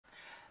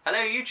Hello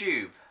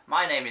YouTube,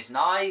 my name is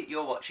Nye,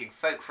 you're watching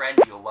Folk Friend,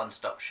 your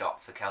one-stop shop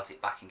for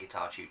Celtic backing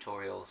guitar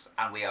tutorials,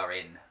 and we are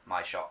in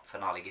my shop,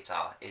 Finale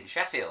Guitar, in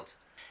Sheffield.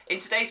 In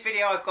today's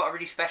video I've got a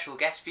really special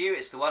guest for you.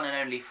 It's the one and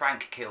only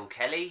Frank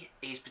Kilkelly.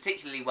 He's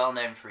particularly well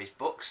known for his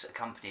books,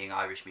 Accompanying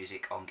Irish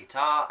Music on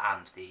Guitar,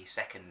 and the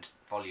second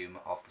volume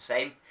of the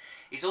same.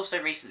 He's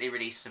also recently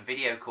released some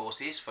video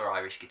courses for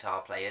Irish guitar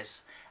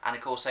players, and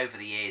of course over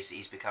the years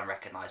he's become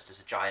recognised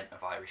as a giant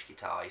of Irish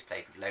guitar. He's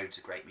played with loads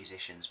of great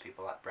musicians,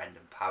 people like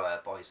Brendan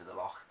Power, Boys of The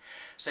Lough.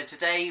 So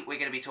today we're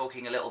going to be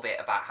talking a little bit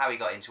about how he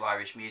got into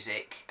Irish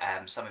music,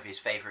 some of his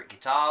favourite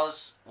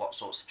guitars, what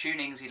sorts of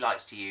tunings he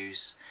likes to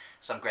use,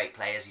 some great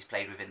players he's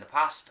played with in the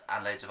past,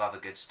 and loads of other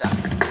good stuff.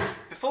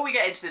 Before we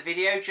get into the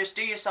video, just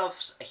do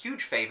yourselves a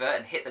huge favour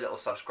and hit the little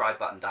subscribe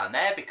button down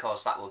there,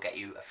 because that will get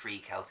you a free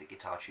Celtic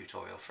guitar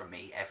tutorial from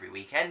me every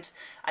weekend.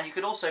 And you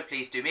could also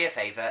please do me a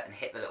favour and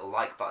hit the little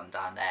like button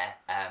down there.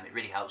 It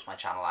really helps my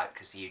channel out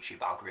because the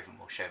YouTube algorithm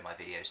will show my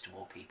videos to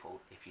more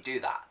people if you do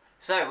that.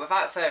 So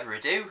without further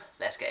ado,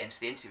 let's get into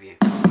the interview.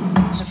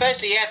 So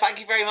firstly, thank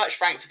you very much,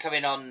 Frank, for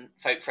coming on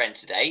Folk Friend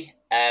today.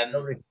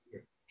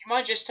 Do you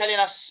mind just telling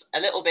us a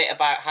little bit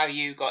about how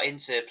you got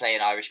into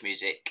playing Irish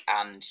music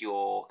and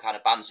your kind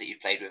of bands that you've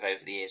played with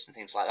over the years and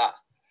things like that?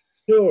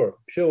 Sure.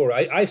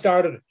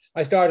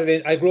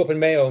 I grew up in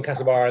Mayo and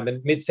Castlebar in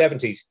the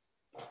mid-70s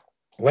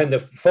when the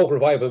folk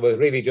revival was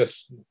really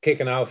just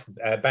kicking off.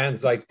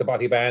 Bands like the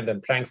Bothy Band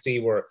and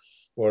Planksty were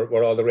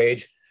all the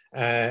rage.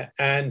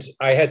 And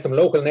I had some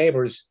local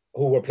neighbours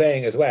who were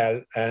playing as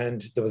well,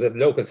 and there was a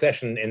local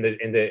session in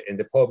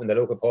the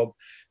local pub,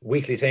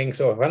 weekly thing.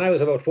 So when I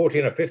was about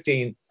 14 or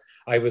 15,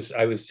 I was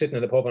sitting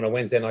in the pub on a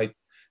Wednesday night,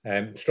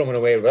 strumming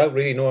away without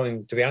really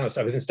knowing. To be honest,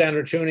 I was in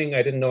standard tuning.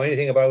 I didn't know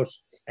anything about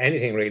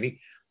anything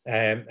really,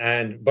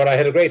 but I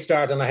had a great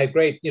start, and I had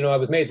great. I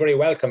was made very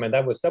welcome, and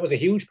that was a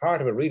huge part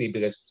of it really,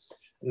 because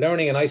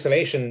learning in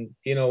isolation,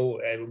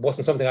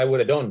 wasn't something I would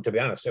have done, to be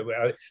honest.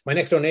 My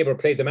next door neighbour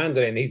played the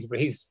mandolin.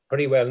 He's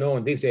pretty well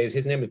known these days.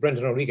 His name is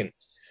Brendan O'Regan.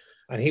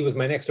 And he was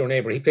my next door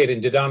neighbour. He played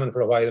in Dodonnan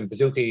for a while in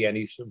Bouzouki, and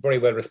he's a very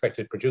well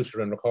respected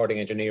producer and recording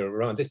engineer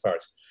around this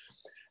part.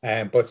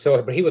 But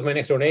he was my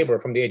next door neighbour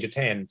from the age of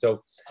 10.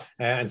 So,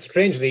 and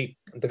strangely,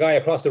 the guy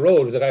across the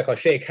road was a guy called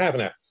Shay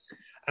Kavanagh,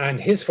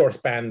 and his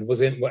first band was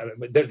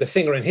the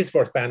singer in his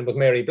first band was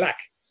Mary Black.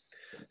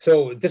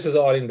 So this was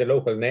all in the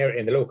local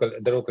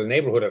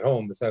neighbourhood at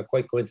home. It's not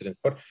quite coincidence,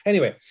 but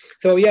anyway.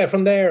 So yeah,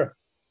 from there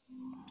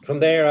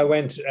I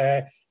went.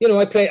 I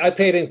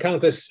played in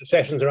countless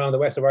sessions around the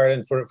west of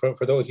Ireland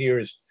for those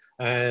years,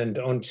 and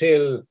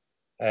until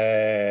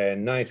where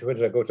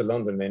did I go to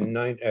London in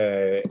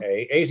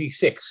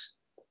 86?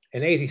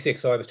 In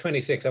 86, so I was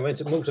 26. I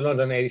moved to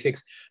London in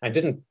 86 and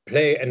didn't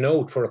play a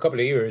note for a couple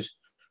of years,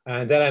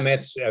 and then I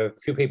met a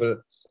few people.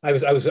 I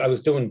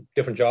was doing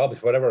different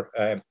jobs, whatever,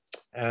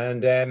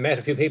 and met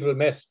a few people.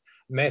 Met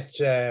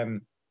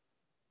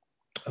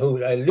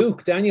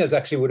Luke Daniels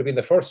actually would have been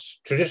the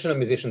first traditional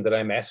musician that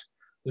I met.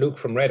 Luke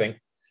from Reading.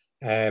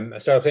 I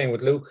started playing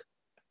with Luke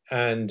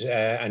and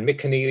Mick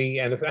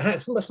Keneally and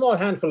a small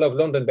handful of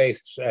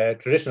London-based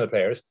traditional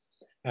players,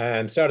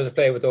 and started to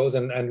play with those.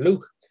 And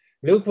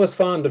Luke was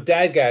fond of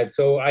dadgad,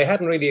 so I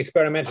hadn't really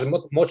experimented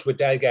much with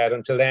dadgad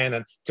until then.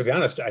 And to be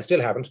honest, I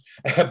still haven't.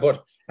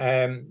 But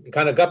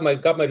kind of got my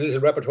little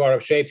repertoire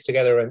of shapes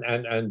together,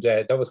 and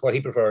that was what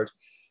he preferred.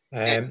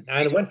 And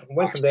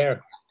went from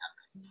there.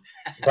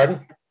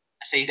 Pardon?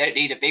 So you don't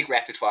need a big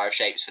repertoire of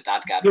shapes for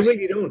dadgad. You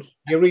really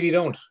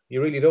don't. You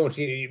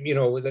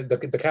know,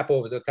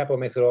 the capo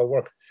makes it all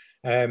work.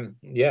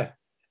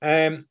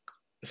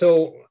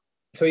 So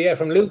yeah,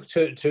 from Luke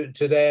to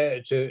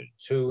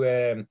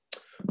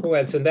who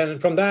else? And then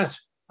from that,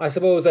 I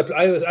suppose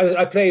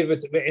I played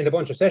in a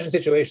bunch of session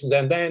situations,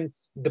 and then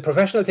the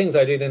professional things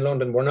I did in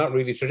London were not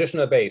really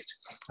traditional based.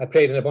 I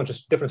played in a bunch of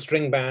different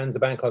string bands, a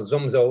band called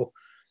Zumzo,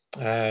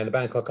 and a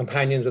band called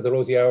Companions of the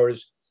Rosy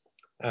Hours.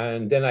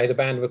 And then I had a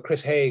band with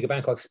Chris Haig, a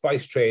band called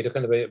Spice Trade, a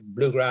kind of a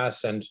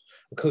bluegrass and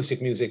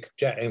acoustic music,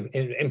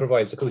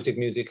 improvised acoustic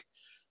music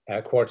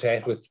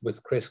quartet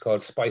with Chris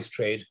called Spice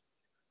Trade.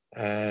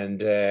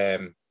 And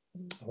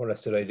what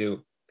else did I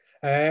do?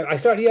 In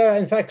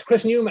fact,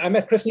 I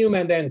met Chris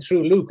Newman then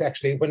through Luke,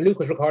 actually. When Luke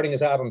was recording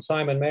his album,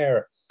 Simon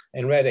Mayer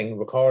in Reading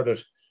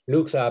recorded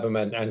Luke's album,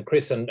 and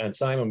Chris and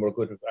Simon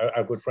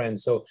are good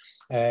friends. So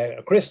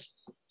Chris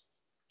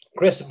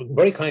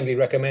very kindly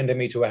recommended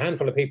me to a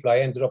handful of people. I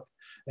ended up,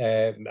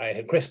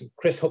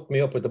 Chris hooked me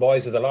up with the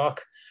Boys of The Lough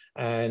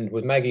and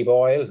with Maggie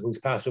Boyle, who's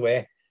passed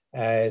away.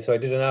 So I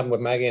did an album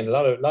with Maggie and a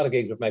lot of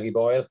gigs with Maggie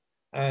Boyle.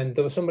 And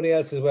there was somebody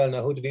else as well.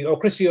 Now, who did he? Oh,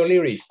 Christy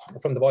O'Leary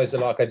from the Boys of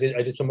The Lough. I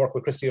did some work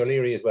with Christy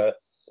O'Leary as well.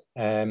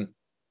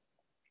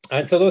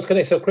 And so those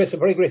connections. So Chris, I'm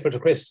very grateful to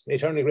Chris,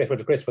 eternally grateful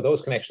to Chris for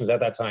those connections at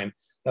that time.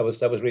 That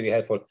was really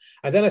helpful.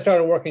 And then I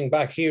started working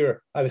back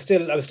here. I was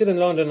still in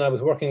London. I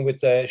was working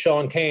with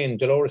Sean Kane,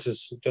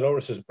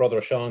 Dolores's brother,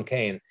 Sean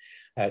Kane,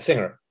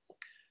 singer.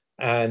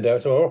 And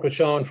so I worked with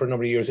Sean for a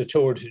number of years. I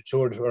toured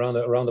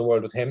around the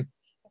world with him.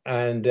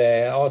 And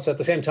also at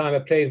the same time, I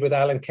played with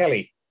Alan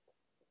Kelly.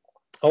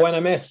 Oh, and I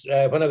met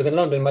when I was in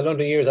London, my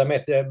London years, I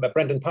met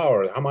Brendan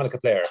Power, a harmonica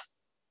player,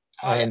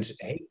 Oh yeah. and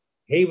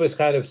he was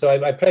kind of so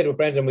I played with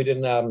Brendan. We did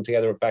an album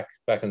together back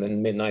in the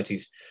mid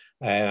 90s.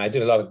 I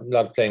did a lot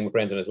of playing with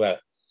Brendan as well.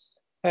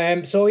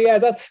 So yeah,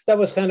 that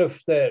was kind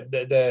of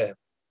the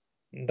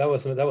that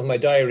was my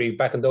diary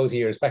back in those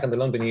years, back in the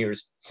London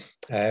years.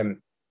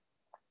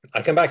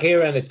 I came back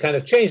here and it kind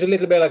of changed a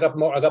little bit. I got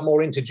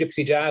more into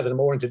gypsy jazz and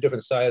more into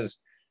different styles.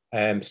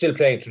 Still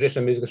playing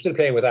traditional music, still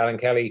playing with Alan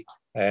Kelly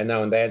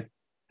now and then,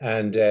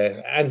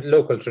 and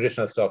local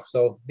traditional stuff.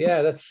 So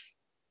yeah,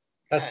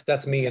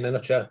 that's me in a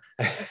nutshell.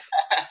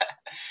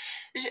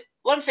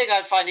 One thing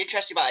I find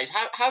interesting about it is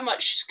how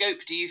much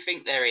scope do you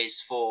think there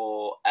is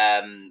for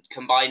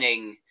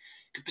combining,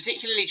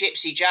 particularly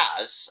gypsy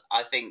jazz,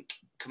 I think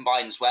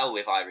combines well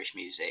with Irish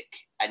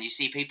music. And you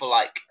see people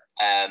like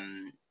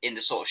in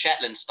the sort of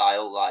Shetland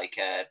style, like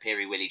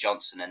Peary Willie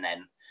Johnson, and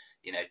then,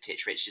 you know,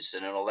 Titch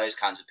Richardson and all those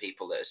kinds of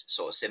people that are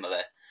sort of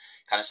similar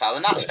kind of style.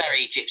 And that's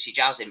very gypsy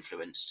jazz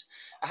influenced.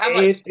 How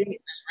much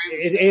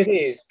it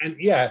is. And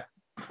yeah,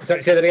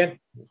 sorry, say that again.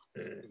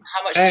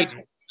 How much do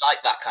you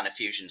like that kind of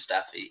fusion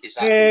stuff? Is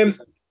that?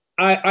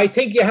 I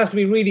think you have to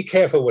be really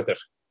careful with it.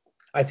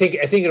 I think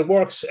it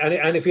works,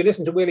 and if you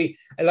listen to Willie,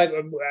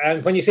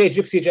 and when you say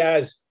gypsy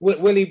jazz,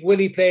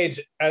 Willie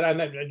played,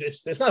 and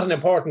it's not an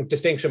important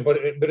distinction, but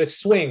it's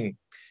swing.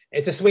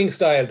 It's a swing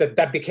style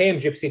that became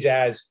gypsy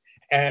jazz.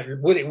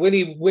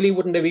 Willie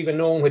wouldn't have even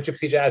known what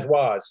gypsy jazz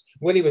was.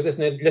 Willie was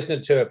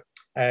listening to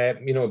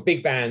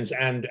big bands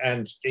and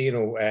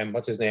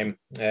what's his name.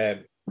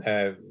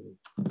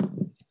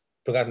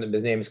 Forgotten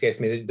his name, escapes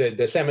me.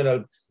 The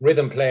seminal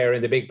rhythm player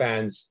in the big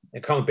bands,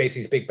 Count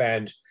Basie's big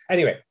band.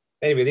 Anyway,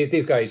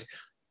 these guys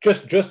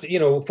just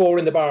four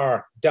in the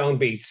bar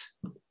downbeats,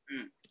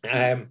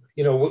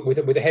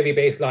 with a heavy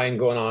bass line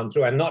going on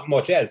through, and not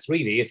much else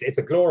really. It's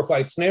a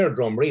glorified snare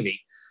drum, really.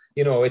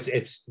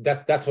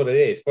 That's what it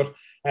is. But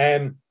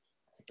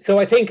so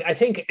I think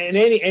in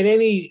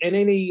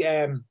any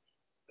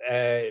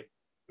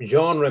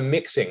genre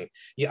mixing,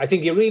 I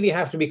think you really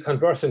have to be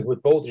conversant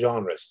with both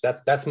genres.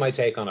 That's my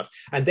take on it.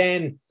 And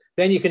then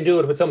you can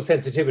do it with some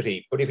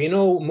sensitivity. But if you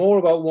know more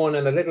about one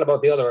and a little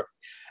about the other,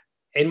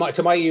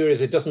 to my ears,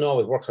 it doesn't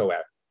always work so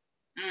well.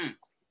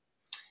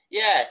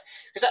 Yeah,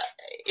 because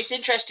it's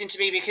interesting to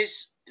me,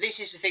 because this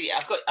is the thing.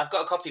 I've got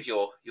a copy of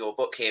your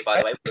book here, by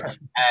the way.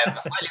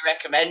 Highly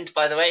recommend,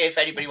 by the way, if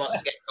anybody wants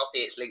to get a copy,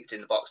 it's linked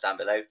in the box down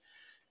below.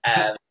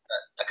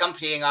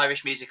 Accompanying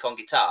Irish music on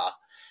guitar.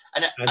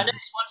 And I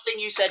noticed one thing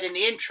you said in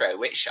the intro,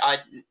 which I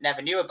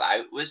never knew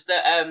about, was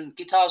that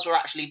guitars were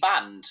actually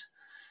banned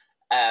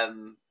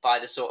by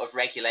the sort of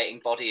regulating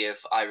body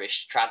of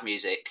Irish trad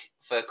music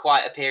for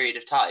quite a period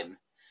of time,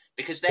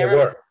 because they're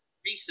a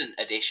recent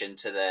addition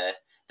to the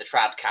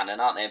trad canon,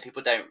 aren't they? And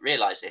people don't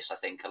realise this, I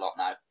think, a lot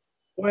now.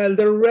 Well,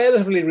 they're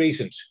relatively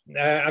recent.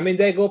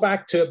 They go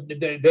back to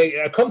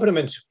the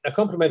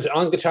accompaniment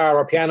on guitar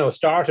or piano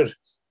started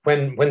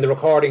when the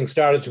recording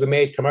started to be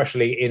made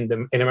commercially in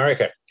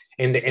America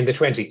in the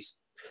 20s.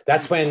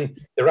 That's when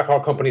the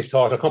record companies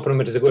thought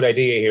accompaniment is a good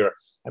idea here,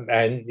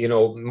 and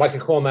Michael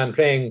Coleman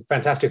playing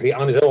fantastically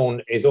on his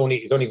own is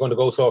only going to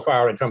go so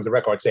far in terms of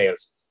record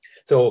sales.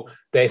 So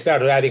they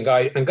started adding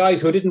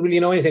guys who didn't really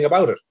know anything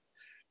about it.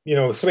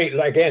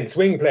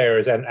 Swing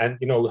players and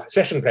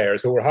session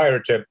players who were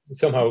hired to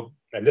somehow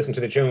listen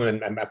to the tune,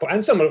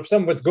 and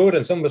some was good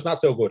and some was not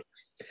so good,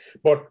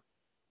 but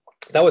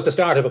that was the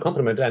start of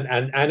accompaniment,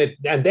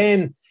 and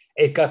then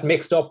it got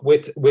mixed up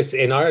with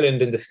in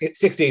Ireland in the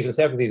 60s and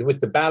 70s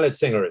with the ballad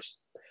singers,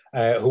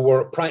 who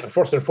were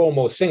first and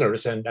foremost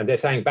singers, and they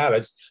sang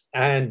ballads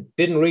and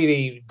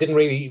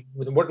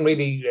weren't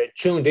really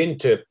tuned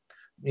into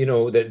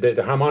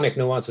the harmonic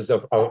nuances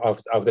of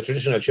the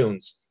traditional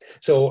tunes.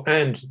 So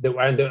and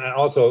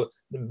also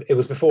it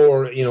was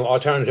before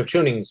alternative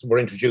tunings were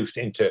introduced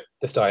into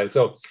the style.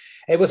 So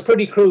it was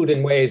pretty crude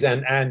in ways,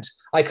 and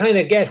I kind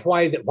of get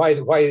why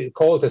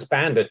Coltis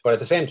banned it, but at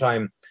the same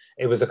time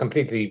it was a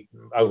completely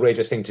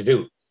outrageous thing to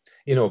do.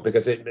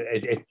 Because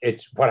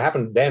it what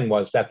happened then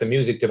was that the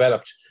music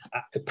developed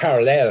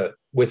parallel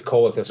with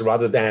Coltis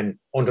rather than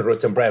under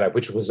its umbrella,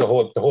 which was the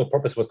whole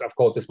purpose of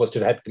Coltis was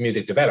to help the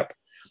music develop.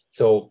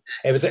 So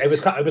it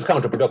was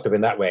counterproductive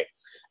in that way,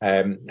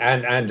 and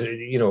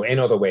in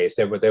other ways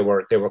they were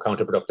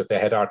counterproductive. They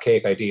had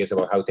archaic ideas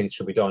about how things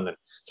should be done and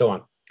so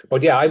on.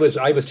 But yeah, I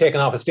was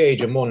taken off a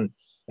stage in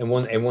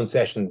one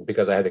session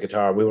because I had the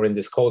guitar. We were in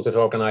this Coltis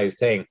organized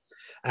thing,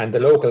 and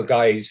the local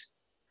guys,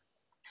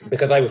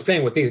 because I was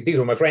playing with these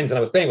were my friends and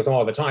I was playing with them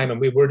all the time,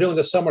 and we were doing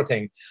the summer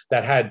thing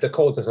that had the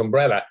Coltis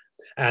umbrella,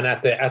 and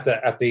at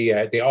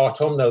the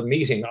autumnal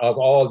meeting of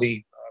all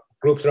the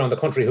groups around the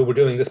country who were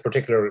doing this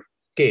particular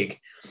gig,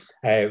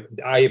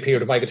 I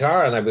appeared with my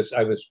guitar and I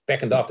was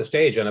beckoned off the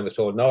stage, and I was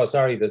told, no,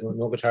 sorry, there's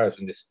no guitars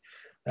in this.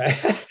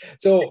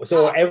 So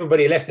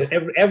everybody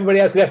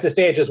else left the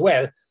stage as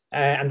well,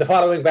 and the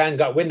following band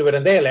got wind of it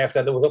and they left,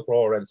 and there was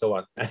uproar and so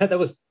on. That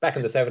was back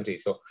in the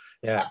 70s. So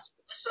yeah, that's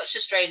such a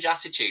strange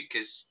attitude,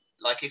 because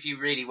if you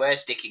really were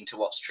sticking to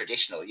what's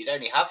traditional, you'd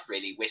only have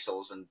really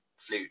whistles and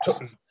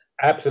flutes.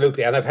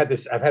 Absolutely, and I've had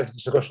this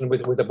discussion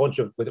with a bunch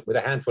of with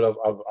a handful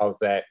of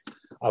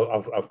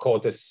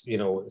cultists, you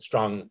know,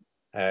 strong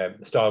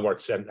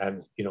stalwarts,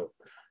 and you know,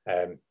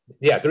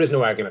 yeah, there is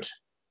no argument.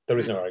 There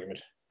is no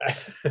argument.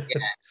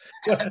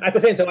 But at the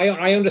same time,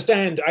 I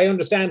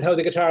understand how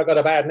the guitar got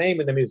a bad name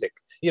in the music.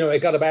 You know, it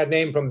got a bad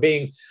name from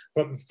being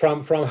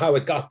from how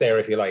it got there,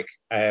 if you like.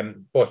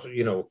 But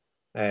you know,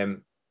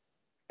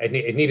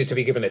 it needed to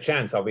be given a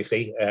chance,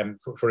 obviously,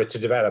 for it to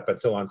develop and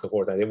so on and so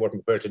forth. And they weren't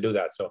prepared to do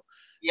that. So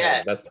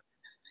yeah, that's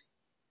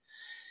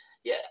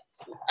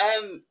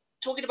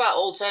talking about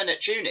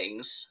alternate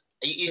tunings,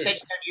 you said you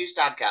don't use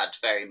DADGAD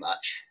very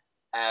much.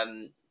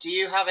 Do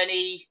you have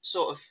any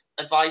sort of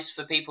advice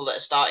for people that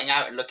are starting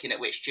out and looking at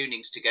which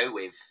tunings to go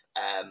with?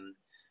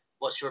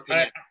 What's your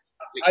opinion?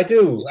 I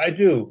do.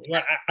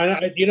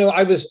 And you know,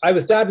 I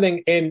was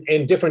dabbling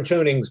in different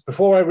tunings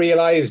before I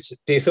realized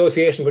the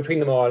association between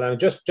them all. And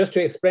just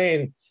to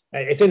explain,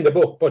 it's in the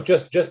book, but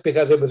just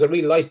because it was a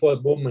real light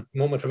bulb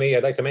moment for me,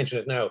 I'd like to mention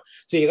it now.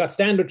 So you got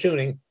standard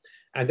tuning,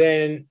 and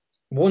then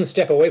one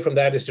step away from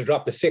that is to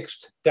drop the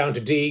sixth down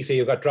to D. So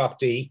you've got drop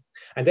D,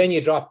 and then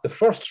you drop the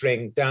first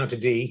string down to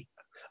D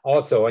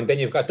also, and then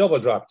you've got double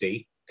drop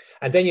D,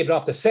 and then you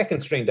drop the second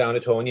string down a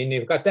tone, and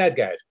you've got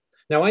DADGAD.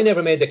 Now, I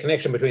never made the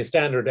connection between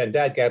standard and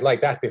DADGAD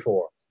like that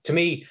before. To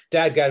me,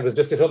 DADGAD was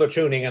just this other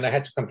tuning, and I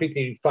had to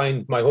completely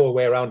find my whole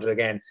way around it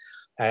again.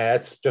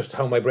 That's just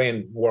how my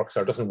brain works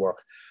or doesn't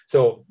work.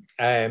 So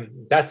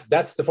that's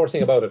the first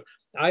thing about it.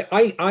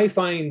 I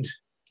find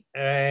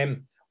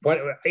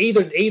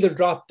either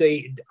drop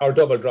D or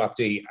double drop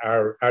D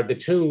are the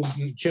two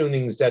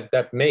tunings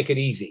that make it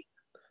easy.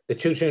 The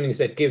two tunings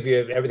that give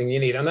you everything you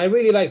need. And I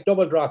really like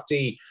double drop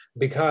D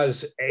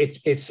because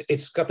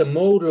it's got the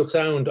modal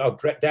sound of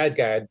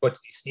DADGAD, but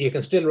you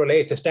can still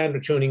relate to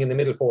standard tuning in the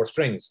middle four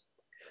strings.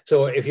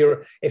 So if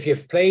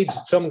you've played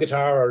some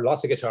guitar or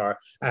lots of guitar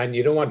and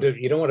you don't want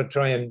to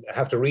try and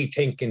have to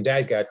rethink in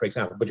DADGAD, for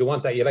example, but you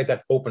like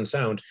that open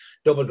sound,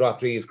 double drop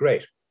D is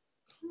great.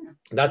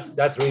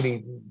 That's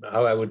really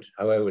how I would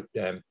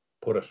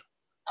put it.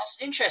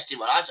 That's an interesting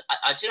one.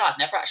 I've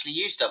never actually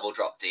used double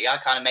drop D. I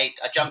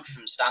jumped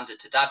from standard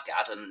to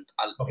DADGAD, and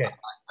I like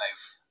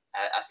both.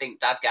 I think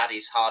DADGAD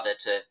is harder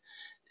to,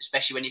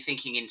 especially when you're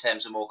thinking in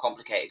terms of more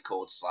complicated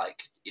chords,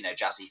 like, you know,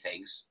 jazzy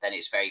things. Then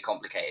it's very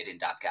complicated in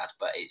DADGAD.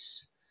 But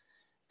it's,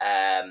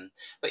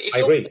 but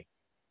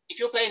if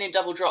you're playing in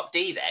double drop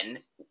D,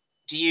 then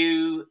do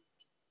you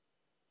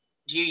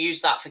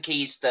use that for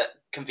keys that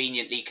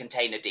conveniently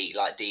contain a D,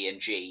 like D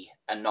and G,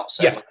 and not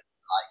so much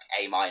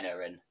like A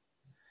minor and?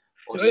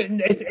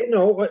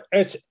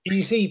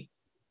 You see,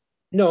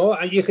 no,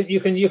 and you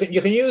can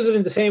use it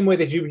in the same way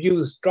that you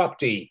use drop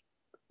D.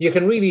 You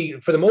can really,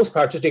 for the most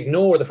part, just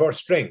ignore the first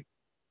string.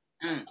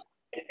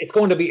 It's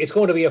going to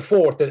be a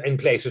fourth in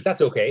places.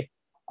 That's okay.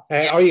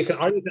 Or you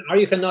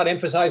can not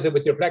emphasize it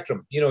with your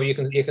plectrum. You know, you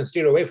can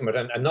steer away from it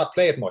and not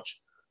play it much.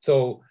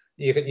 So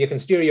you can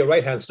steer your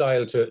right hand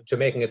style to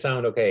making it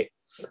sound okay.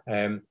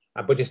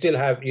 But you still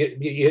have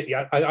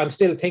I'm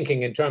still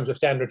thinking in terms of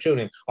standard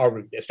tuning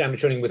or standard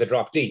tuning with a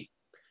drop D.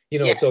 You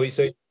know, so it's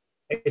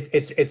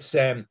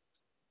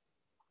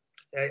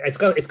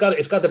got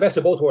the best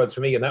of both worlds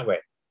for me in that way,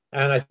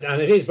 and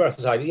it is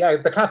versatile. Yeah,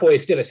 the capo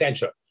is still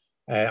essential,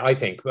 I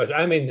think. But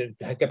I mean,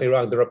 get me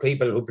wrong, there are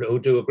people who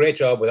do a great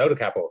job without a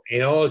capo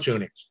in all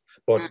tunings.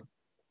 But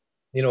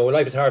you know,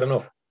 life is hard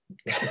enough.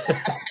 Yeah,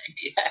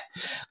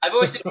 I've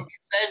always been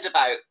concerned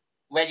about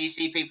when you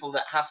see people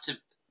that have to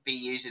be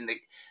using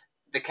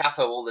the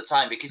capo all the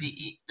time, because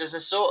there's a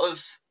sort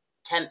of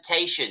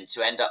temptation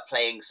to end up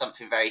playing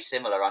something very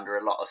similar under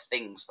a lot of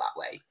things that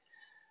way.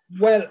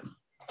 Well,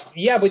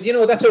 yeah, but you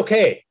know, that's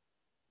okay.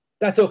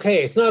 That's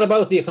okay. It's not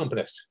about the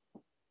accompanist.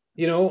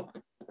 You know,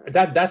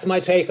 that's my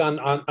take on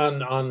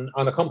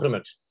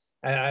accompaniment.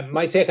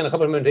 My take on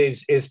accompaniment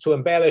is to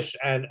embellish,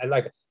 and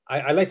like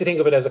I like to think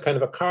of it as a kind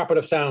of a carpet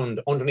of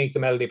sound underneath the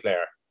melody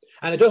player.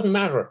 And it doesn't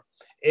matter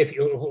if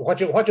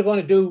what you're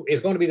going to do is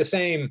going to be the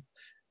same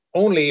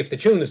only if the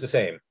tune is the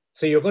same.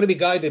 So you're going to be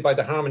guided by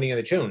the harmony in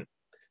the tune.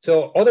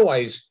 So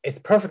otherwise, it's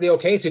perfectly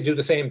okay to do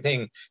the same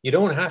thing. You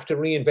don't have to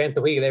reinvent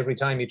the wheel every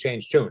time you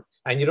change tune.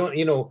 And you don't,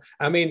 you know,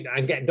 I mean,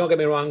 don't get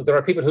me wrong, there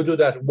are people who do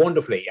that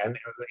wonderfully. And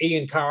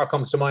Ian Carr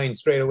comes to mind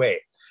straight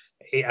away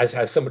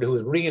as somebody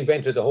who's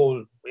reinvented the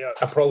whole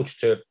approach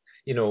to,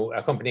 you know,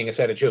 accompanying a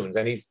set of tunes.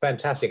 And he's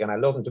fantastic, and I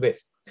love him to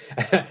bits.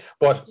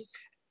 But,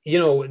 you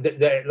know,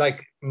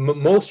 like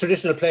most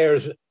traditional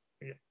players,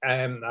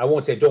 I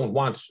won't say don't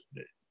want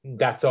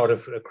that sort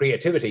of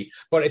creativity,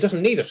 but it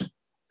doesn't need it.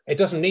 It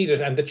doesn't need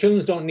it, and the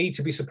tunes don't need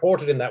to be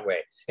supported in that way.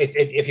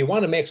 If you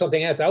want to make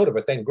something else out of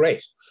it, then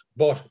great.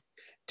 But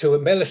to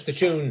embellish the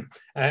tune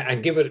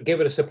and give it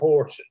a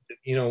support,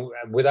 you know,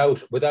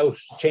 without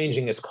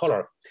changing its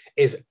color,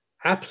 is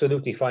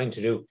absolutely fine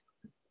to do.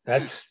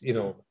 That's, you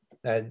know,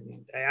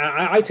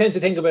 I tend to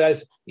think of it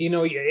as, you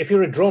know, if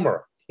you're a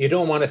drummer, you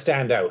don't want to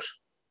stand out.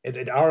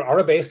 Or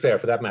a bass player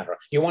for that matter.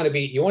 You want to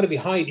be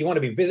high, you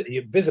want to be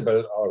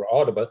visible or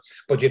audible,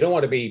 but you don't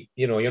want to be,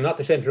 you know, you're not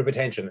the center of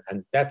attention.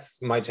 And that's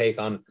my take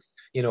on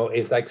you know,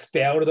 is like,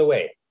 stay out of the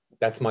way.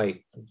 That's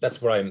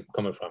where I'm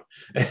coming from.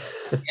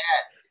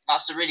 Yeah,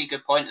 that's a really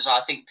good point as well.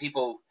 I think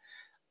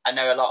I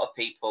know a lot of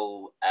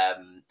people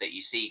that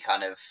you see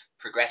kind of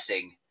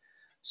progressing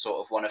sort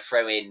of want to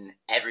throw in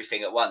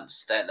everything at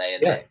once, don't they?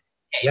 And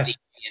Yeah, getting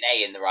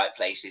DNA in the right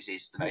places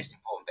is the most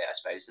important bit, I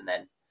suppose. And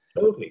then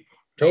totally.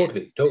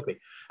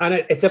 And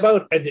it's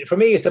about, for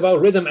me, it's about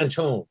rhythm and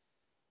tone.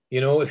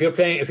 You know, if you're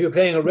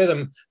playing a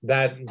rhythm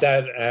that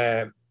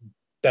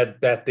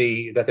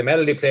the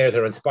melody players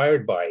are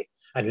inspired by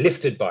and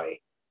lifted by,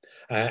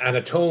 and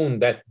a tone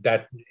that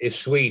is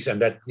sweet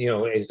and that, you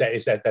know,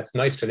 that's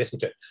nice to listen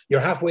to, you're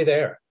halfway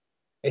there.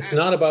 It's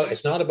not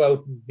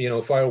about, you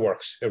know,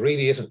 fireworks. It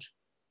really isn't.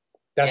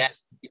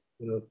 That's,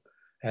 you know,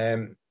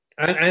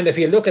 and if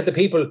you look at the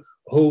people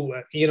who,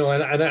 you know,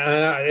 and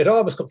it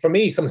always, for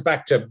me, comes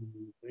back to,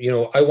 you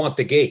know, I want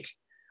the gig.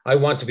 I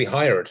want to be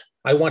hired.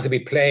 I want to be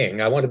playing.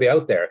 I want to be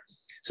out there.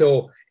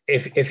 So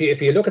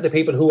if you look at the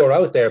people who are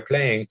out there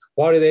playing,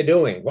 what are they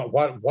doing?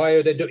 Why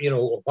are they you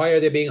know, why are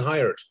they being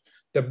hired?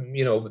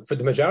 You know, for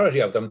the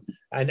majority of them,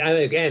 and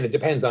again, it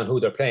depends on who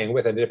they're playing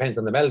with, and it depends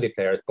on the melody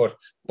players. But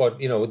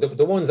you know,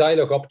 the ones I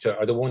look up to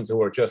are the ones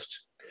who are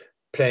just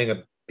playing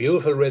a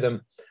beautiful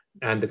rhythm,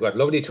 and they've got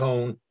lovely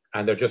tone,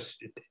 and they're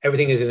just,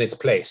 everything is in its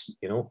place.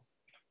 You know.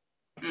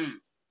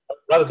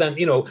 Rather than,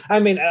 you know, I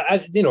mean,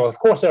 as you know, of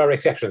course there are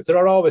exceptions. There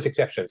are always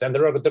exceptions, and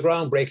there are the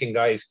groundbreaking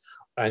guys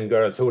and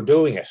girls who are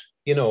doing it,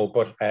 you know.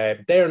 But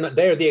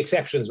they're the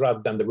exceptions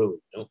rather than the rule.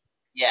 You know?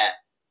 Yeah.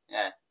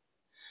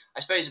 I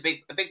suppose a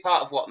big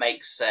part of what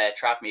makes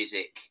trad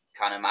music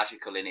kind of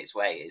magical in its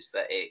way is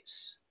that it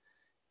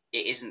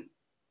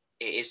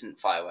isn't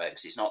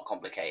fireworks. It's not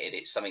complicated.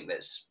 It's something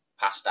that's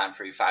passed down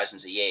through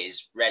thousands of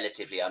years,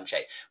 relatively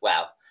unchanged.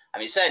 Well, I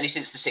mean, certainly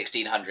since the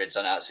 1600s.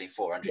 I know it's been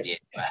 400 years,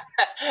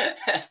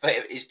 but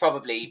it's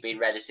probably been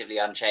relatively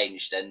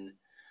unchanged. And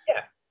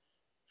yeah,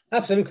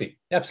 absolutely.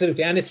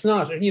 And it's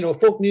not, you know,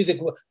 folk music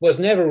was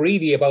never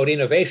really about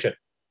innovation.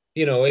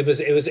 You know, it was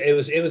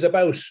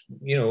about,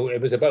 you know, it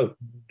was about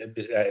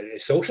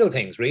social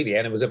things really,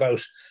 and it was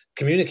about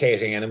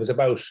communicating, and it was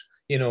about,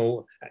 you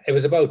know, it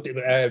was about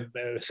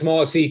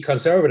small c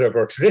conservative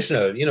or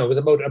traditional. You know, it was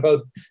about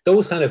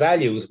those kind of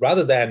values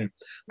rather than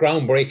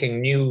groundbreaking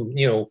new,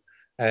 you know,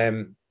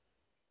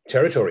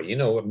 territory. You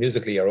know,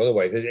 musically or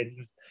otherwise.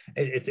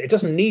 It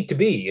doesn't need to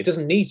be. It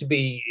doesn't need to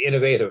be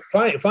innovative.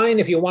 Fine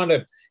if you want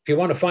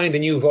to find a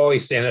new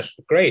voice in it,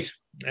 great.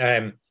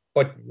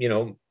 But you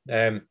know.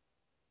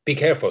 Be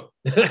careful.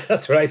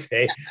 That's what I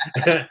say.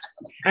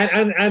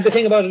 and the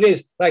thing about it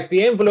is, like,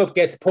 the envelope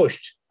gets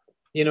pushed,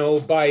 you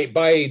know, by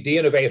the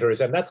innovators,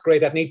 and that's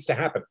great. That needs to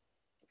happen.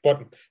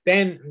 But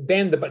then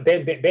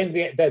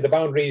the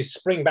boundaries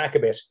spring back a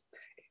bit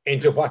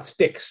into what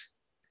sticks.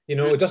 You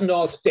know, it doesn't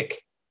all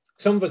stick.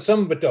 Some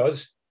of it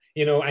does.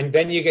 You know, and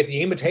then you get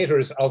the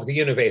imitators of the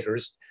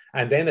innovators,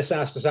 and then it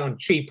starts to sound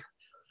cheap,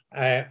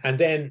 and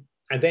then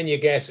you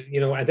get, you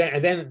know, and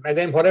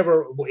then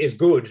whatever is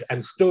good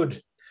and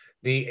stood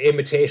the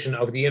imitation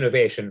of the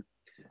innovation,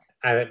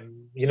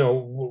 you know,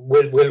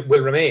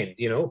 will remain,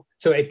 you know.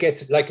 So it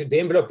gets, like, the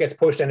envelope gets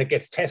pushed and it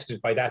gets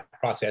tested by that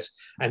process,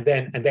 and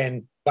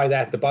then by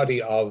that the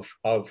body of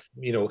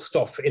you know,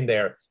 stuff in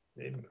there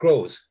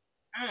grows.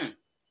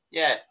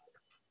 Yeah,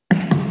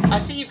 I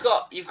see you've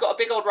got a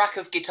big old rack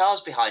of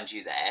guitars behind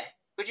you there.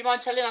 Would you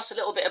mind telling us a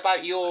little bit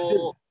about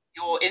your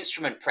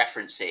instrument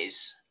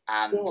preferences?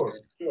 And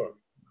Sure.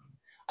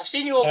 I've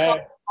seen your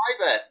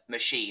fiber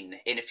machine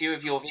in a few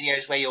of your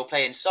videos where you're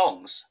playing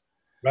songs.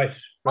 Right.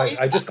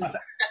 I just got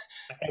that.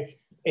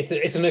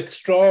 It's an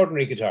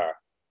extraordinary guitar.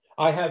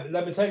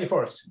 Let me tell you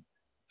first,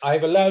 I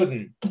have a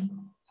Loudon,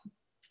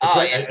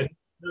 an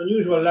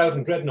unusual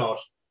Loudon Dreadnought,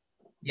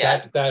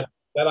 that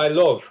I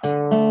love.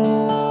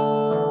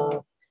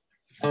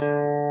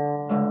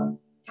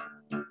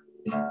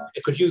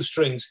 It could use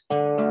strings.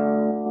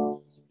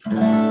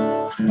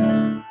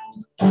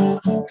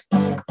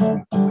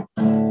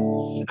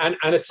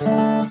 And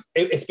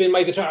it's been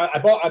my guitar. I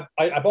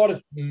bought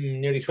it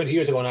nearly 20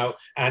 years ago now,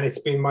 and it's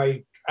been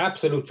my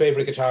absolute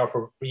favorite guitar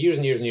for years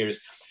and years and years.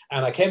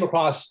 And I came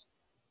across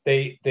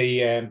the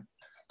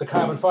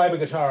carbon fiber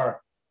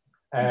guitar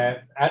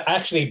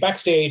actually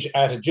backstage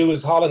at a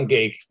Jules Holland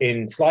gig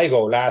in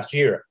Sligo last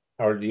year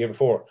or the year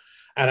before,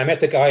 and I met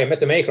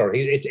the maker.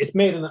 It's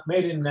made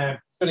in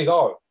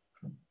Donegal.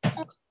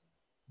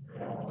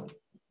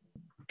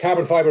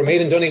 Carbon fiber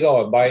made in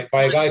Donegal by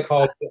a guy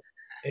called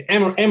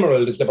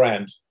Emerald is the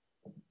brand.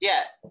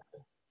 Yeah.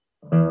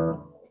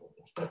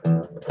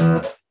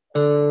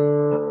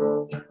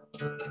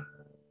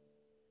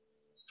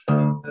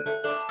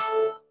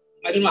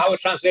 I don't know how it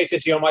translates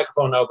into your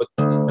microphone now, but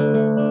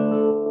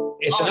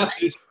it's an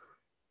absolute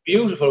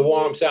beautiful,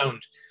 warm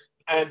sound,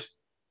 and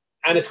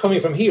it's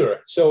coming from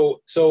here.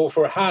 So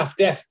for half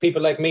deaf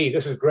people like me,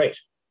 this is great.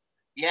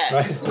 Yeah.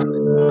 Right.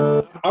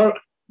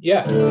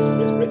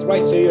 It's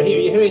right. So you're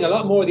hearing a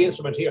lot more of the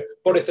instrument here,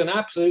 but it's an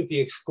absolutely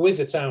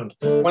exquisite sound.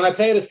 When I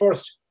played it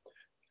first,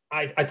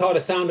 I thought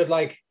it sounded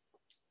like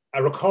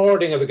a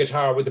recording of a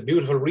guitar with a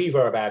beautiful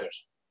reverb at it.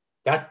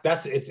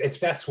 it's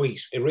that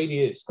sweet. It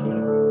really is.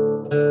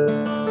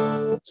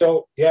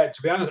 So yeah,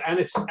 to be honest, and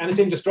it's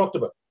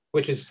indestructible,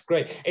 which is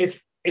great. It's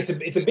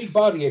a big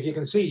body, as you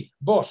can see,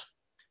 but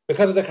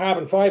because of the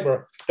carbon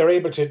fiber, they're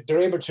able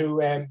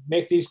to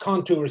make these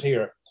contours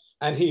here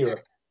and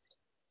here.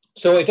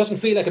 So it doesn't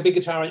feel like a big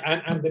guitar,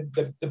 and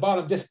the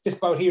bottom, this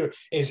bout here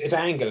is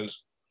angled,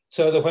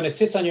 so that when it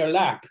sits on your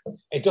lap,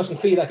 it doesn't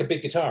feel like a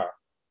big guitar.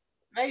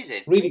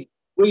 Amazing.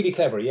 Really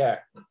clever, yeah.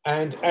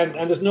 And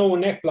there's no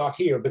neck block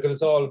here because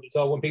it's all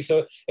one piece.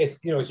 So it's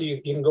so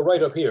you can go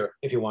right up here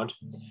if you want.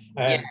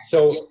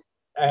 So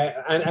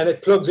and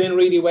it plugs in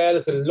really well.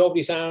 It's a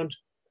lovely sound.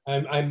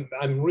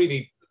 I'm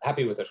really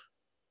happy with it.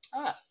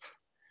 Ah.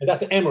 And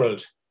that's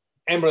Emerald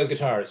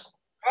Guitars.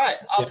 Right,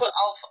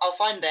 I'll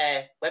find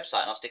their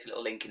website and I'll stick a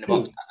little link in the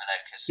box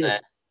because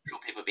I'm sure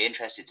people would be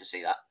interested to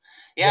see that.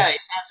 Yeah,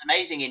 it sounds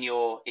amazing in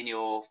your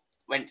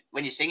when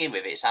you're singing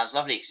with it. It sounds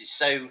lovely because it's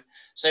so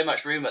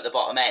much room at the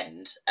bottom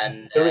end,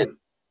 and there is.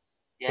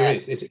 Yeah, there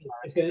is. It's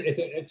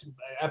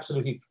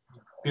absolutely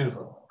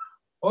beautiful.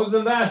 Other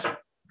than that,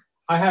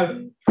 I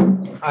have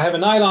a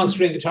nylon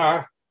string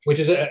guitar, which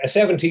is a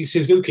 70s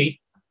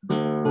Suzuki.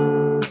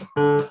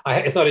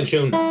 It's not in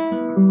tune.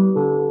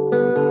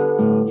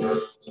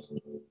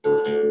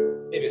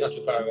 Maybe it's not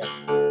too far away.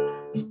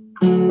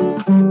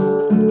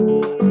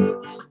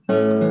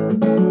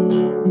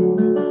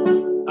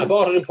 I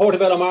bought it in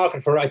Portobello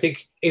Market for, I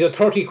think, either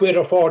 30 quid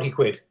or 40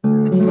 quid.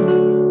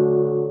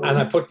 And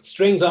I put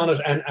strings on it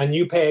and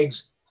new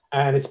pegs,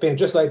 and it's been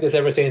just like this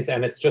ever since,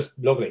 and it's just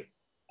lovely.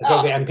 It's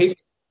lovely. And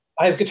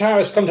I have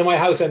guitarists come to my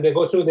house and they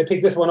go through and they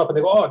pick this one up and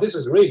they go, "Oh, this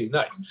is really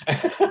nice."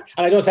 And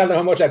I don't tell them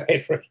how much I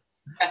paid for it.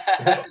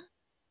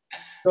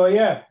 So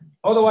yeah.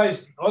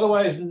 Otherwise,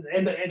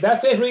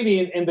 that's it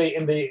really. In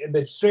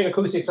the straight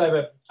acoustics,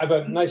 I have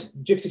a nice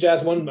gypsy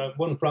jazz one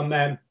from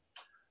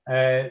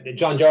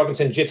John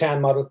Jorgensen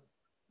Gitan model.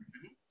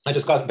 I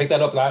just picked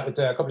that up a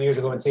couple of years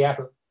ago in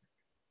Seattle,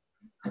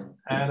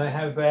 and I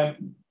have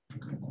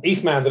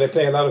Eastman that I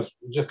play a lot of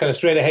just kind of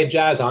straight ahead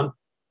jazz on.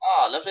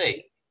 Oh,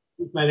 lovely.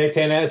 Eastman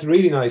 810, it's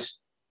really nice.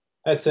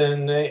 That's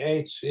an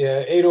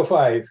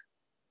 805.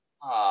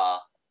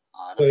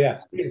 So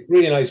yeah,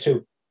 really nice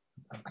too.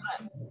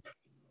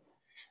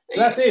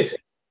 That's it.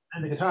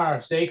 And the guitar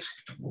stakes.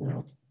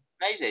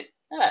 Amazing.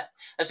 Yeah,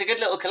 that's a good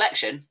little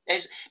collection. Do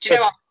you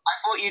know what? I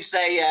thought you'd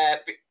say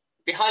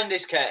behind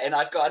this curtain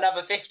I've got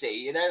another 50.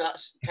 You know,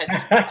 that's tends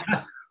to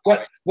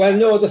well,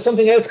 no, there's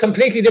something else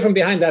completely different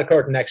behind that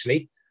curtain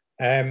actually.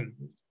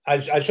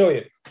 I'll show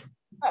you.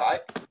 All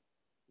right.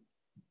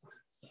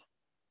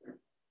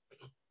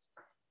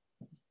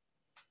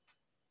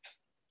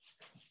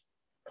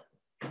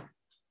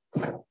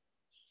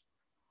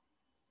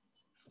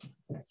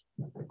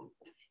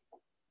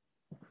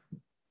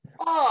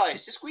 Oh,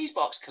 it's a squeeze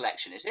box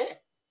collection, is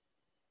it?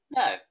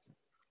 No.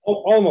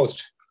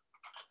 Almost.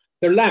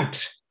 They're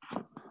lamps.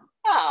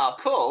 Oh,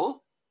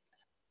 cool.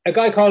 A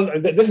guy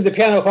called, this is the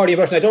piano accordion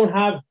version. I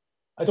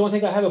don't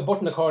think I have a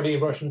button accordion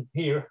version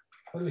here.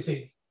 What do we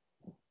see?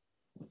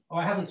 Oh,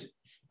 I haven't.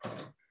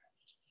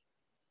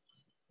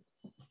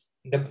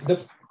 I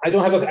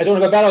don't have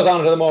a bellows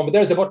on it at the moment.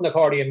 There's the button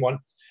accordion one.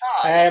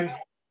 Oh,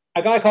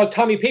 a guy called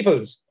Tommy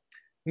Peoples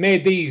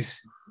made these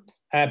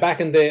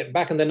back in the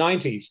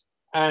 90s.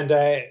 And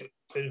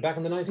back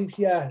in the 90s,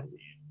 yeah.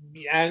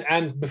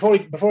 And before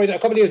he, a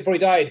couple of years before he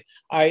died,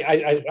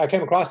 I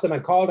came across them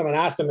and called him and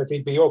asked him if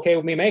he'd be okay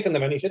with me making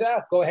them. And he said,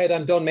 go ahead,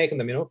 I'm done making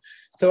them, you know.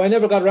 So I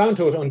never got around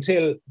to it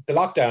until the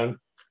lockdown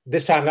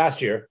this time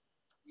last year.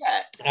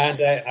 Yeah.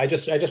 And I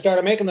just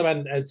started making them.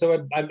 And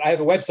so I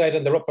have a website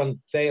and they're up on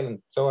sale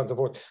and so on and so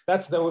forth.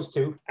 That's those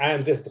two.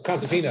 And this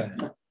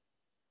concertina.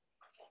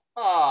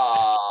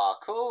 Oh,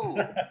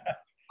 cool.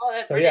 Oh,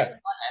 they're brilliant.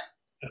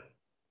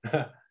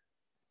 Yeah.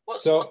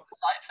 What's the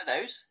site for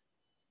those?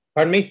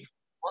 Pardon me?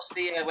 What's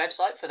the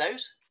website for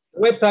those?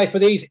 The website for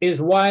these is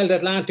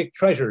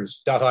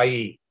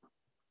wildatlantictreasures.ie.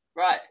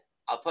 Right.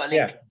 I'll put a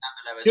link down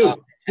below as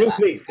well. Do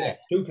please. Yeah.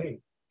 Do please.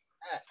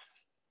 Yeah.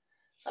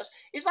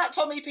 Is that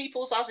Tommy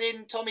Peoples, as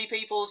in Tommy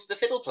Peoples, the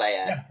fiddle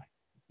player? Yeah.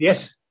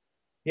 Yes.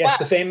 Yes, wow.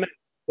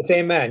 The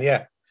same man,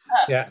 yeah.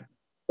 Yeah.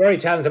 Very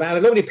talented man. A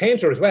lovely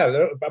painter as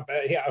well.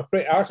 Yeah, a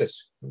great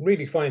artist.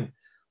 Really fine.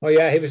 Oh,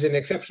 yeah, he was an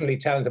exceptionally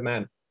talented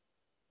man.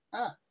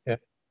 Yeah.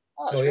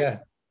 Oh, yeah.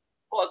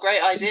 What a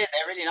great idea!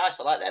 They're really nice.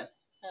 I like them.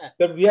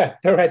 Yeah,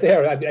 they're right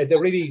there. They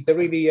really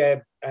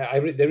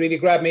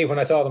grabbed me when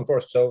I saw them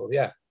first. So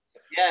yeah,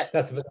 that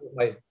was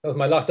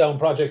my lockdown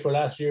project for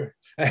last year.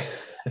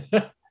 Nice.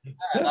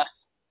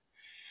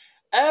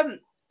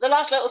 The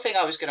last little thing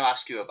I was going to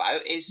ask you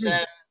about is,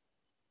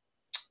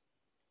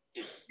 do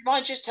you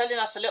mind just telling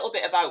us a little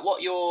bit about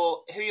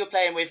who you're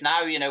playing with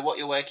now? You know, what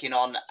you're working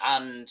on,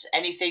 and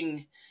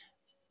anything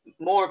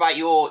more about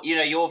your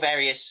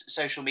various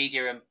social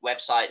media and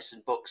websites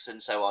and books and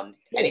so on,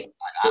 anything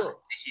like that. Sure.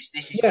 This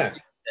is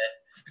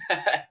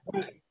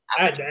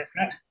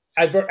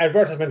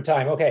advertisement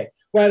time. Okay.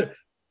 Well,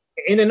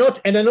 in a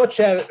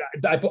nutshell,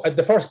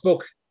 the first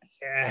book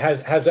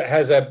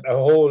has a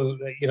whole,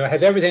 you know,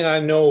 has everything I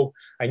knew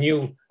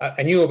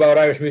about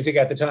Irish music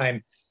at the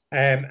time,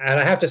 and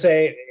I have to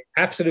say,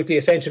 absolutely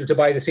essential to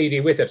buy the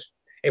CD with it.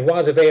 It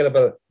was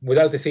available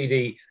without the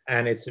CD,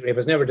 and it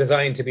was never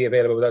designed to be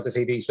available without the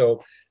CD.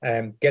 So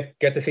get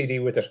the CD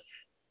with it.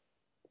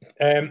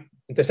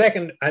 The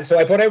second, and so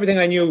I put everything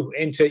I knew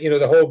into, you know,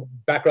 the whole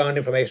background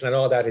information and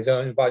all that is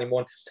on volume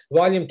 1.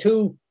 Volume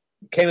 2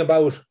 came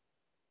about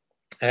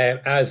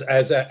as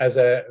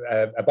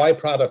a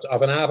byproduct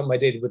of an album I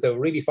did with a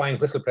really fine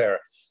whistle player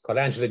called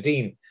Angela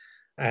Dean,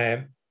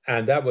 and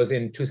that was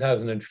in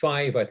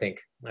 2005, I think.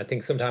 I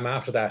think sometime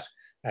after that,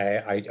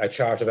 I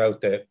charted out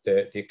the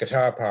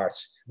guitar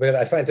parts, because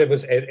I felt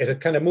it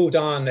had kind of moved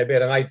on a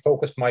bit, and I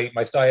focused my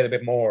style a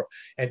bit more.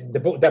 And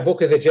that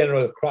book is a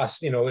general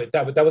cross, you know,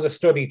 that was a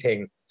study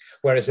thing,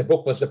 whereas the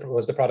book was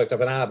the product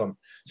of an album.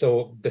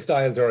 So the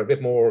styles are a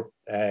bit more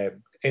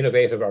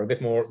innovative, or a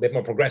bit more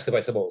progressive,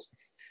 I suppose.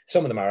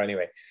 Some of them are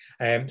anyway.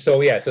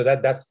 So yeah, so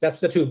that's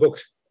the 2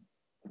 books.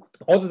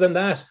 Other than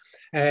that,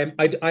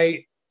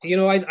 I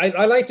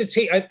like to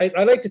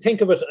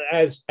think of it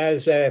as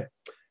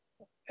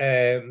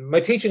my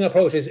teaching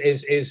approach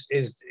is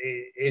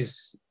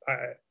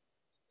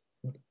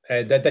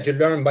that you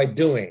learn by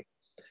doing.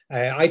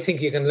 I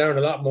think you can learn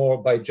a lot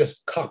more by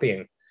just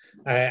copying,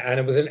 and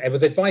it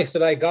was advice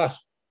that I got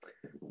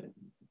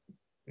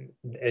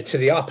to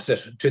the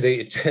opposite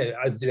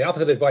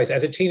advice.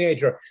 As a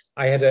teenager,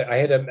 I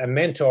had a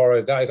mentor,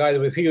 a guy that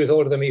was a few years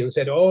older than me, who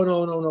said, "Oh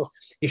no,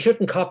 you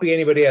shouldn't copy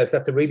anybody else.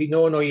 That's a really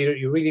no.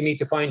 You really need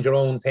to find your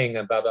own thing,"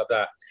 and blah blah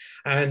blah.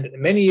 And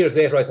many years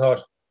later, I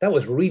thought that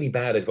was really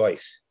bad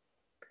advice,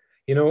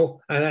 you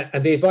know.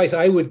 And the advice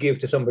I would give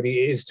to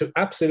somebody is to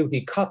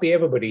absolutely copy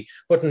everybody,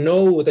 but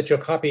know that you're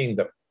copying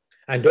them,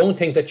 and don't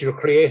think that you're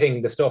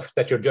creating the stuff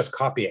that you're just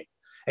copying.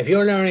 If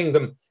you're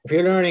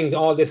learning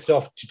all this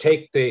stuff to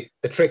take the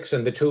tricks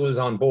and the tools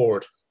on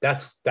board,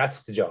 that's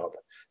the job.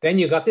 Then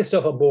you got this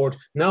stuff on board.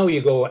 Now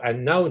you go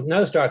and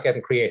now start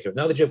getting creative.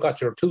 Now that you've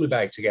got your tool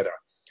bag together,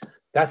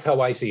 that's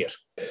how I see it.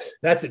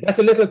 That's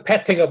a little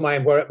pet thing of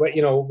mine, where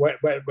you know,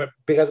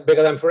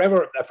 because I'm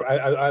forever.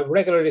 I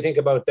regularly think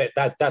about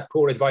that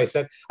poor advice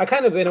that I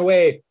kind of, in a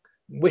way,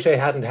 wish I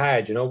hadn't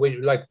had. You know,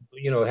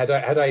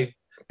 had I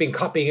been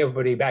copying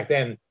everybody back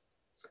then,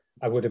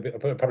 I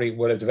probably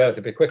would have developed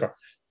a bit quicker.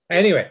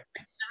 Anyway,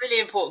 it's a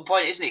really important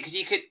point, isn't it? Because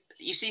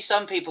you see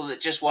some people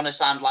that just want to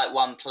sound like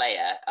one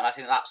player, and I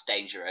think that's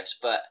dangerous.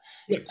 But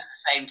at the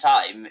same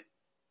time,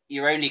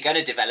 you're only going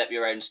to develop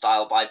your own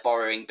style by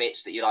borrowing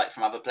bits that you like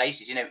from other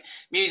places. You know,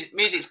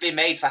 music's been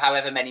made for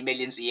however many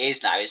millions of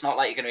years now. It's not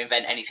like you're going to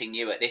invent anything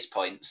new at this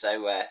point.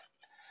 So.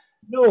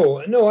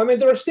 No. I mean,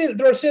 there are still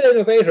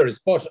innovators,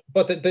 but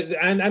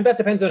and that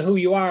depends on who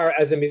you are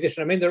as a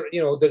musician. I mean, there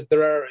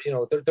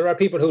are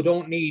people who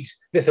don't need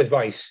this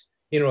advice.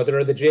 You know, there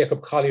are the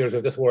Jacob Colliers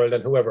of this world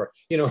and whoever,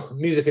 you know,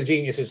 musical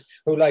geniuses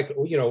who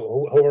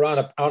who are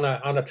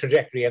on a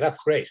trajectory, and that's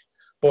great.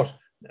 But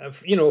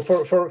you know,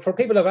 for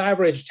people of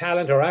average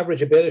talent or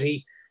average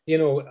ability, you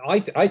know,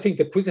 I think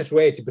the quickest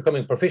way to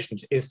becoming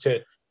proficient is to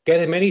get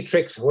as many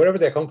tricks wherever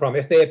they come from.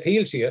 If they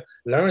appeal to you,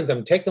 learn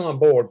them, take them on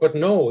board, but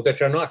know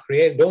that you're not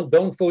creating.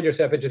 Don't fool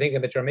yourself into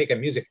thinking that you're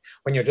making music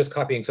when you're just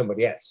copying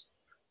somebody else.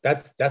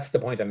 That's the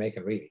point I'm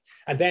making, really.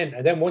 And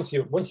then once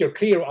you're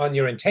clear on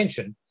your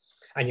intention,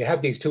 and you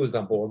have these tools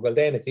on board, well,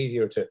 then it's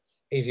easier to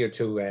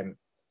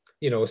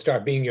you know,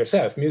 start being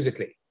yourself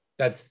musically.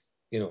 That's,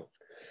 you know,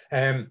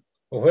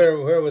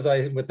 where was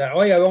I with that?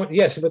 Oh yeah,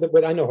 yes,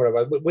 I know where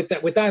I was. With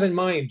that in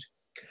mind,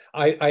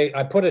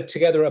 I put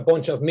together a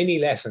bunch of mini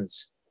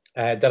lessons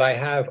that I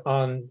have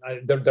on.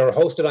 They're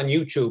hosted on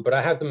YouTube, but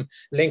I have them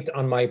linked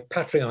on my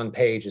Patreon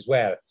page as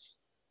well.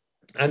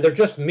 And they're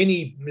just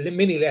mini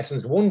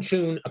lessons, one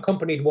tune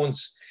accompanied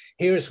once.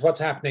 Here's what's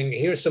happening.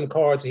 Here's some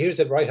chords. Here's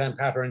the right hand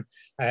pattern.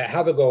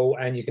 Have a go,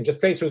 and you can just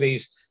play through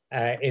these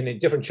in a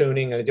different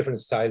tuning and a different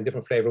style,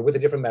 different flavor, with a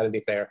different melody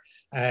player.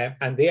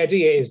 And the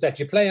idea is that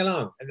you play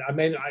along. I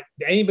mean,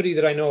 anybody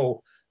that I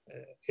know,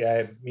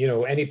 you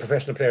know, any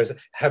professional players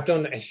have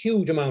done a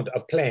huge amount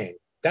of playing.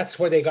 That's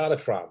where they got it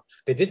from.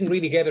 They didn't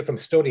really get it from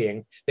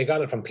studying. They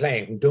got it from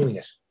playing, from doing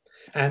it.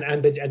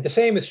 And the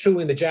same is true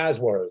in the jazz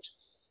world.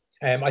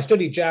 I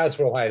studied jazz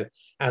for a while,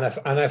 and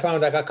I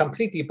found I got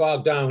completely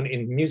bogged down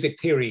in music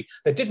theory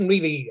that didn't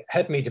really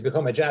help me to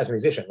become a jazz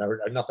musician,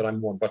 or not that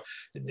I'm one, but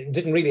it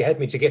didn't really help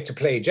me to get to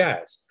play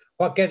jazz.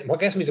 What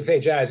gets me to play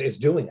jazz is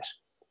doing it.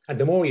 And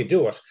the more you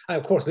do it, and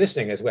of course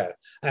listening as well.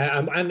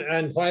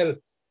 And while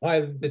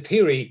the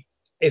theory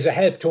is a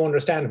help to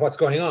understand what's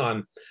going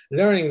on,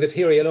 learning the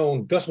theory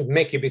alone doesn't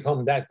make you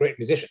become that great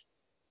musician.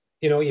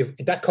 You know,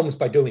 that comes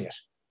by doing it.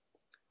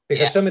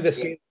 Because some of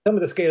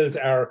the skills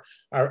are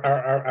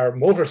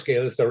motor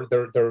skills,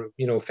 they're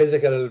you know,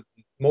 physical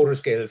motor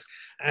skills,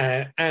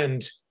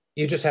 and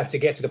you just have to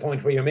get to the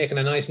point where you're making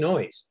a nice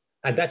noise,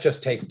 and that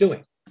just takes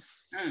doing.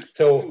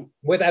 So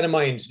with that in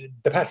mind,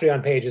 the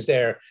Patreon page is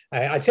there.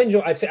 I'll send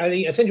you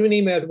an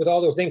email with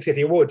all those links if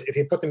you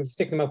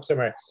stick them up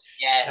somewhere.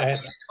 Yeah,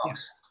 of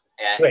course.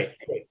 Yeah. Great.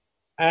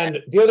 And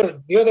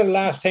the other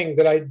last thing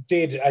that I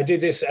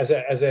did this as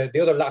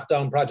the other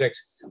lockdown project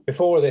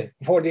before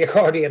the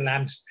accordion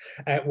lamps,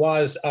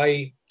 was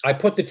I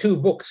put the two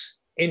books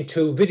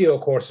into video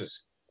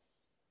courses.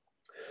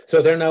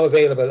 So they're now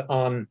available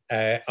on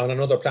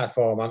another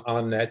platform,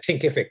 on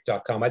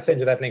thinkific.com. I'll send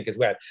you that link as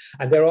well.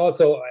 And they're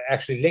also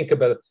actually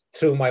linkable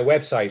through my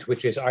website,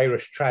 which is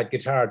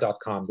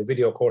irishtradguitar.com. The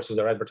video courses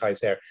are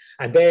advertised there.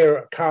 And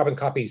they're carbon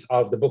copies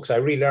of the books I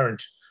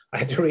relearned. I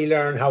had to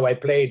relearn how I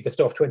played the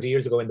stuff 20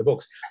 years ago in the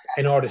books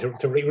in order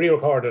to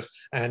re-record it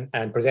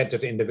and present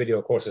it in the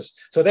video courses.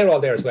 So they're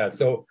all there as well.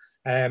 So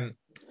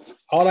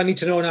all I need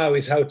to know now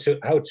is how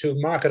to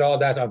market all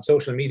that on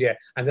social media,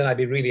 and then I'd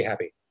be really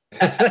happy.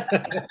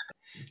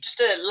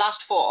 Just a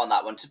last thought on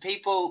that one. To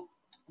people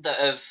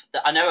that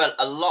I know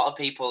a lot of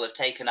people have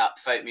taken up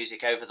folk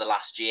music over the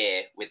last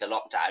year with the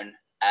lockdown,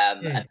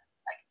 and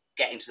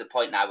getting to the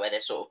point now where they're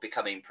sort of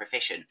becoming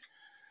proficient.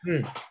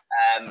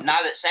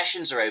 Now that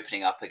sessions are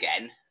opening up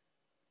again,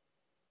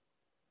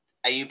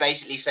 are you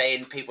basically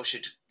saying people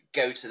should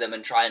go to them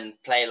and try and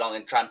play along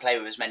and try and play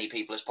with as many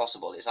people as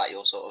possible? Is that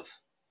your sort of...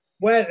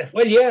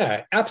 Well,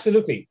 yeah,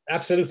 absolutely.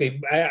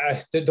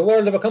 The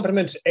world of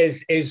accompaniment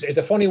is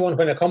a funny one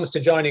when it comes to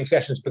joining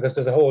sessions, because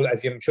there's a whole,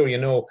 as I'm sure you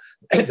know,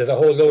 there's a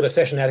whole load of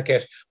session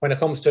etiquette when it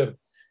comes to,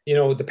 you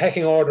know, the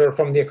pecking order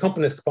from the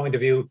accompanist's point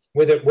of view,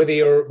 whether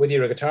you're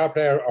a guitar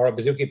player or a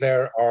bouzouki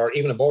player or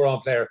even a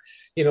bodhrán player,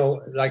 you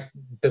know, like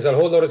there's a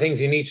whole load of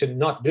things you need to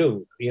not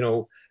do, you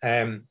know.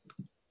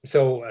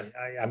 So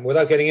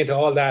without getting into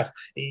all that,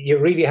 you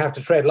really have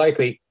to tread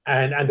lightly,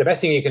 and the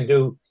best thing you can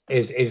do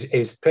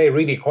is play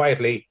really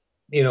quietly,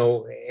 you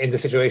know, in the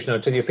situation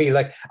until you feel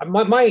like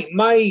my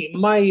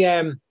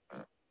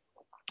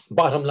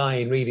bottom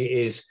line really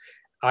is,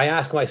 I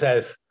ask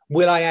myself,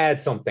 will I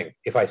add something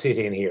if I sit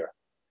in here?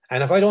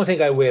 And if I don't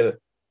think I will,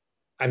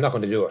 I'm not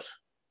going to do it,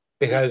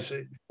 because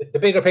the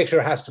bigger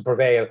picture has to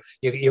prevail.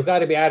 You've got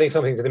to be adding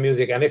something to the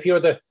music, and if you're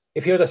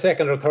the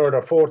second or third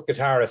or fourth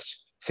guitarist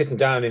sitting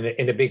down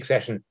in a big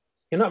session,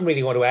 you're not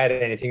really going to add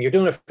anything. You're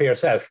doing it for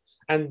yourself.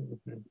 And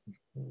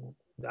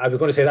I was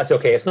going to say that's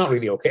okay. It's not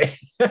really okay.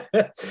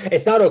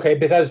 It's not okay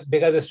because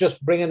it's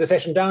just bringing the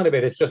session down a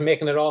bit. It's just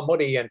making it all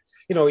muddy. And,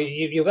 you know,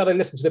 you've got to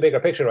listen to the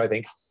bigger picture, I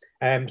think.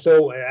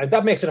 So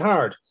that makes it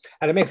hard.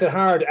 And it makes it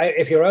hard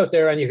if you're out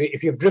there and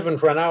if you've driven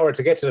for an hour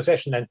to get to the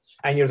session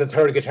and you're the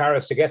third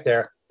guitarist to get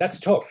there. That's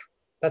tough.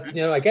 That's,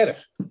 you know, I get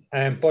it.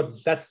 But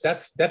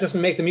that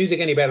doesn't make the music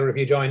any better if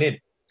you join in.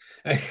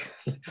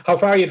 How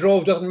far you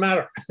drove doesn't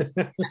matter.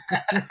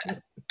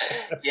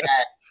 Yeah,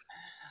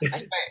 I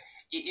suppose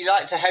you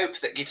like to hope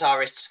that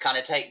guitarists kind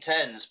of take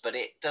turns, but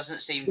it doesn't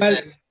seem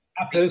to.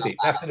 Absolutely.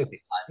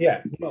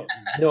 Yeah,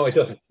 no, it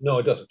doesn't.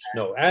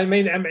 No. I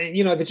mean,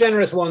 you know, the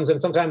generous ones,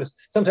 and sometimes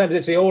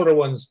it's the older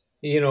ones,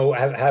 you know,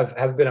 have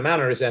a bit of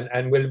manners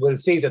and will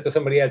see that there's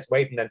somebody else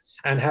waiting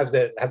and have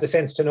the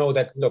sense to know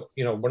that, look,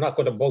 you know, we're not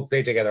going to both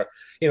play together,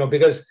 you know,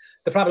 because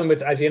the problem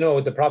with, as you know,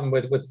 the problem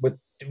with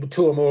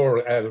two or more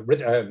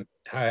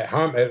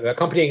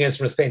accompanying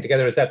instruments playing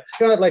together is that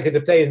you're not likely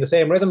to play in the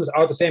same rhythms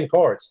or the same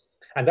chords,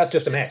 and that's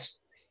just a mess,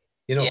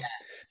 you know. Yeah.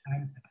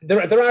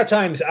 There are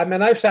times, I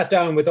mean, I've sat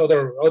down with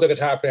other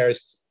guitar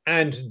players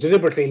and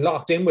deliberately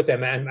locked in with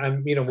them,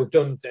 and you know, we've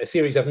done a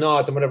series of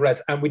nods and whatever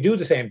else, and we do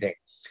the same thing.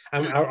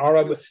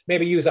 Or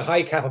maybe use a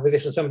high cap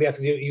position somebody else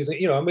is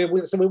using, you know,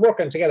 so we're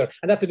working together,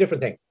 and that's a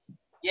different thing.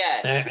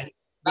 Yeah,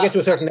 you get to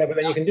a certain level,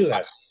 then you can do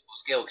that.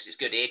 Skill, because it's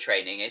good ear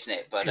training, isn't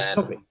it? But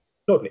totally.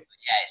 Yeah,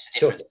 it's a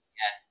different. Totally.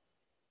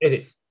 Yeah,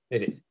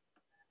 it is.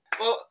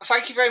 Well,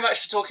 thank you very much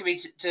for talking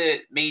to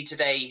me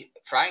today,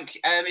 Frank.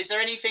 Is there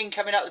anything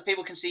coming up that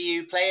people can see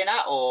you playing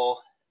at, or?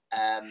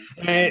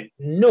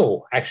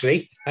 No,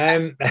 actually.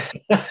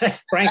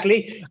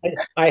 Frankly,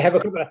 I have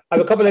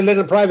a couple of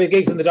little private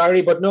gigs in the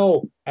diary, but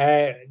no,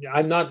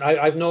 I'm not.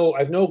 I've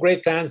no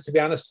great plans, to be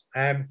honest.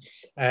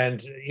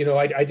 And you know,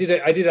 I did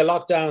a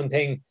lockdown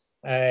thing.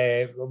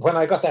 When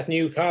I got that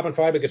new carbon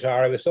fiber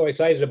guitar, I was so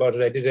excited about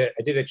it. I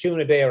did a tune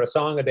a day or a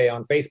song a day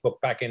on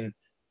Facebook back in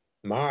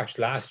March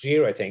last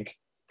year, I think.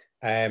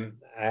 And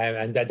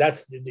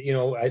that's, you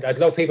know, I'd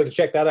love people to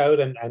check that out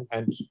and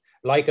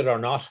like it or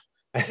not.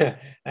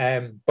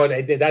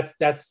 But that's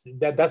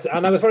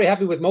and I was very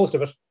happy with most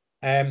of it.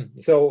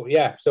 So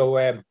yeah,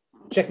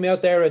 check me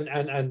out there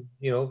and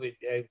you know,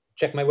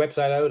 check my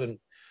website out,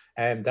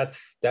 and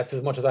that's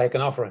as much as I can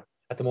offer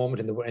at the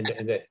moment in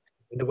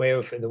the way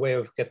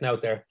of getting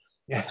out there.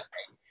 Yeah. Okay.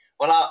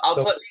 Well, I'll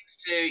put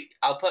links to.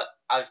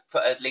 I've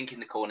put a link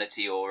in the corner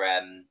to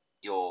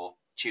your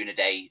Tune a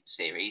Day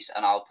series,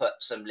 and I'll put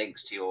some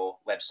links to your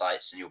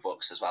websites and your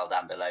books as well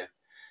down below.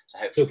 So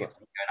hopefully people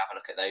can go and have a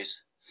look at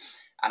those.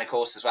 And of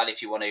course, as well,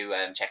 if you want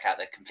to check out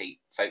the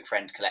complete Folk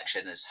Friend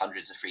collection, there's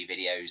hundreds of free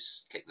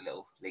videos. Click the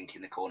little link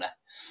in the corner.